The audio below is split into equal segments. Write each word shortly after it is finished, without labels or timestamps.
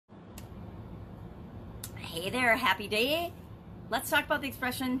Hey there, happy day. Let's talk about the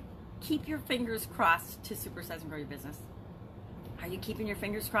expression, keep your fingers crossed to supersize and grow your business. Are you keeping your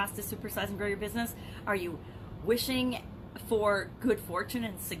fingers crossed to supersize and grow your business? Are you wishing for good fortune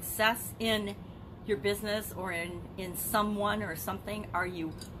and success in your business or in someone or something? Are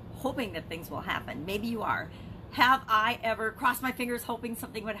you hoping that things will happen? Maybe you are. Have I ever crossed my fingers hoping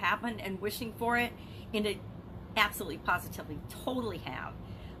something would happen and wishing for it? And it absolutely, positively, totally have.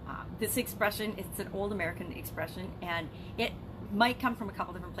 This expression, it's an old American expression, and it might come from a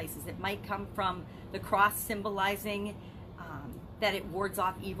couple different places. It might come from the cross symbolizing that it wards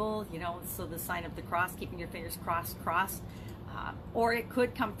off evil, you know, so the sign of the cross, keeping your fingers crossed. Or it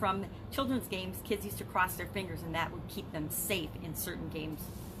could come from children's games. Kids used to cross their fingers, and that would keep them safe in certain games.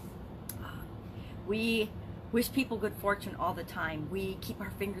 We wish people good fortune all the time. We keep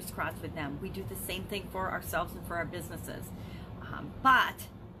our fingers crossed with them. We do the same thing for ourselves and for our businesses.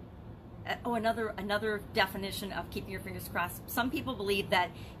 Another definition of keeping your fingers crossed. Some people believe that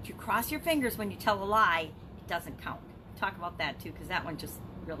if you cross your fingers when you tell a lie, it doesn't count. Talk about that too, because that one just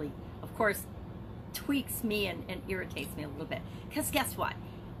really, of course, tweaks me and irritates me a little bit. Because guess what?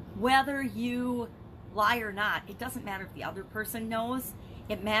 Whether you lie or not, it doesn't matter if the other person knows.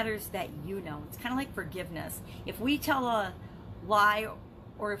 It matters that you know. It's kind of like forgiveness. If we tell a lie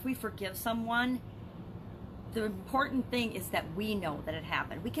or if we forgive someone, the important thing is that we know that it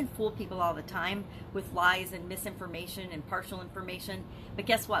happened. We can fool people all the time with lies and misinformation and partial information, but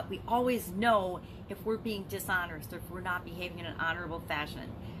guess what? We always know if we're being dishonest or if we're not behaving in an honorable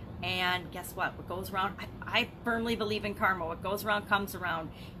fashion. And guess what? What goes around, I firmly believe in karma. What goes around comes around.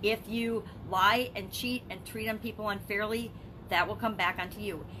 If you lie and cheat and treat on people unfairly, that will come back onto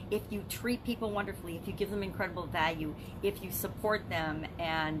you. If you treat people wonderfully, if you give them incredible value, if you support them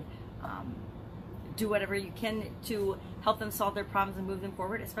and do whatever you can to help them solve their problems and move them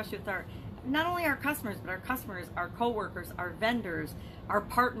forward, especially with not only our customers, but our customers, our coworkers, our vendors, our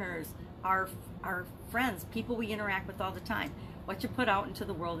partners, our friends, people we interact with all the time. What you put out into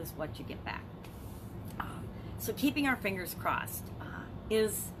the world is what you get back. So keeping our fingers crossed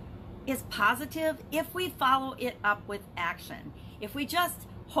is positive if we follow it up with action. If we just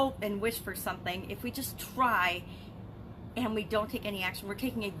hope and wish for something, if we just try and we don't take any action, we're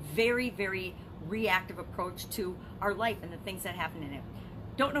taking a very, very reactive approach to our life and the things that happen in it.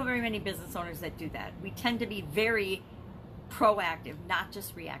 Don't know very many business owners that do that. We tend to be very proactive, not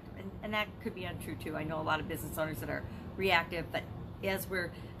just reactive. And that could be untrue too. I know a lot of business owners that are reactive, but as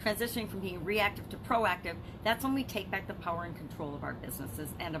we're transitioning from being reactive to proactive, that's when we take back the power and control of our businesses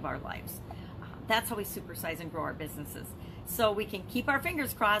and of our lives. That's how we supersize and grow our businesses. So we can keep our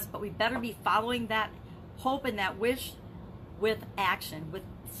fingers crossed, but we better be following that hope and that wish with action, with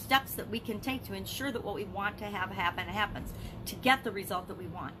steps that we can take to ensure that what we want to have happen happens, to get the result that we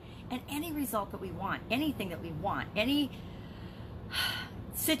want. And any result that we want, anything that we want, any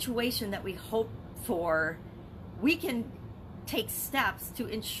situation that we hope for, we can take steps to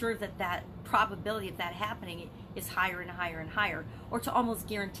ensure that that probability of that happening is higher and higher and higher, or to almost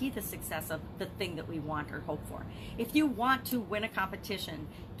guarantee the success of the thing that we want or hope for. If you want to win a competition,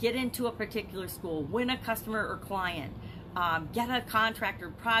 get into a particular school, win a customer or client, get a contract or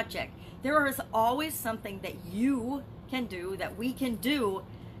project, there is always something that you can do, that we can do,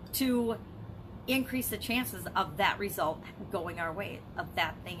 to increase the chances of that result going our way, of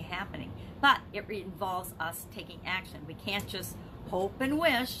that thing happening. But it involves us taking action. We can't just hope and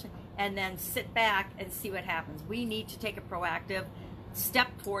wish and then sit back and see what happens. We need to take a proactive step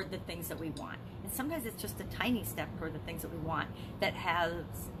toward the things that we want. And sometimes it's just a tiny step toward the things that we want that has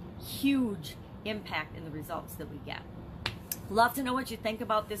huge impact in the results that we get. Love to know what you think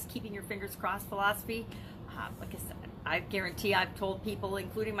about this keeping your fingers crossed philosophy. Like I said, I guarantee I've told people,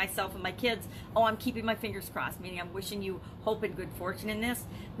 including myself and my kids, oh, I'm keeping my fingers crossed, meaning I'm wishing you hope and good fortune in this.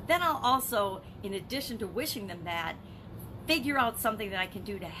 But then I'll also, in addition to wishing them that, figure out something that I can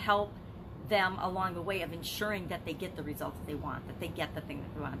do to help them along the way of ensuring that they get the results that they want, that they get the thing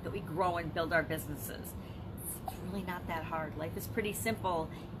that they want, that we grow and build our businesses. It's really not that hard. Life is pretty simple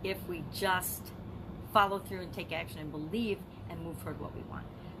if we just follow through and take action and believe and move toward what we want.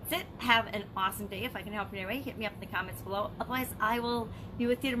 That's it. Have an awesome day. If I can help you in any way, hit me up in the comments below. Otherwise, I will be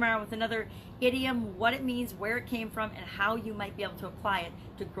with you tomorrow with another idiom, what it means, where it came from, and how you might be able to apply it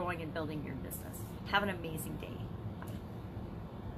to growing and building your business. Have an amazing day.